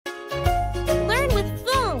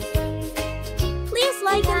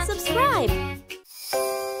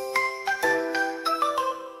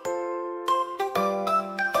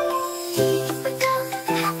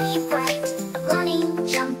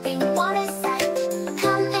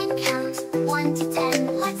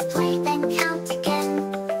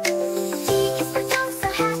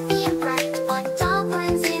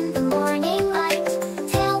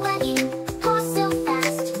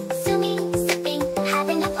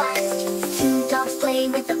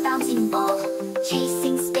with a bouncing ball.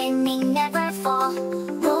 Chasing, spinning, never fall.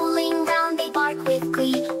 Rolling round, they bark with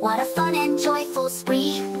glee. What a fun and joyful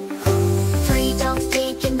spree. Three dogs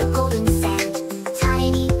dig in the golden sand.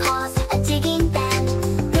 Tiny paws, a digging band.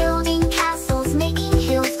 Building castles, making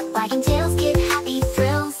hills. Wagging tails give happy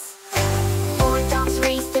thrills. Four dogs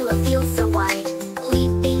race through a field so wide.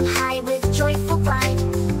 Leaping high with joyful pride.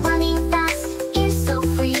 Running fast, ears so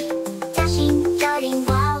free. Dashing, darting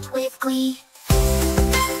wild with glee.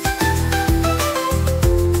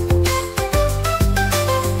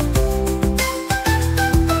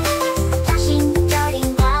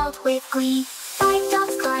 Five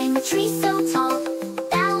dogs climb a tree so tall.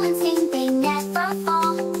 Balancing, they never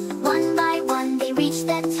fall. One by one they reach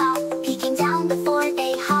the top, peeking down before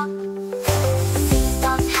they hop. Six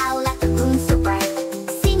dogs howl at the moon so bright,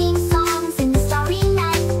 singing songs in the starry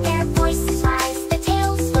night. Their voices rise, their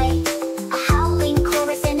tails sway, a howling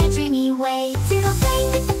chorus in a dreamy way. To the play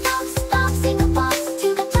with the dogs, dogs in a box.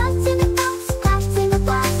 To the claps in the dogs, claps in a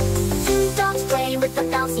blast. Two dogs play with the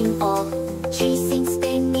bouncing ball. Chasing,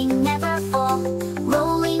 spinning, never fall.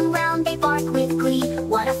 Rolling round, they bark with glee.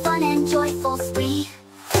 What a fun and joyful spree.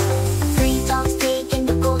 Three dogs dig in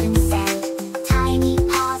the golden sand. Tiny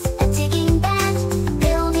paws, a digging band.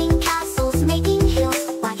 Building castles, making hills.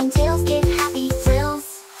 Wagging tails give happy thrills.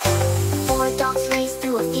 Four dogs race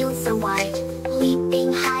through a field so wide.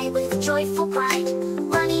 Leaping high with joyful pride.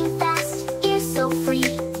 Running fast, ears so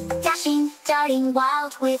free. Dashing, darting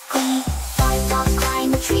wild with glee.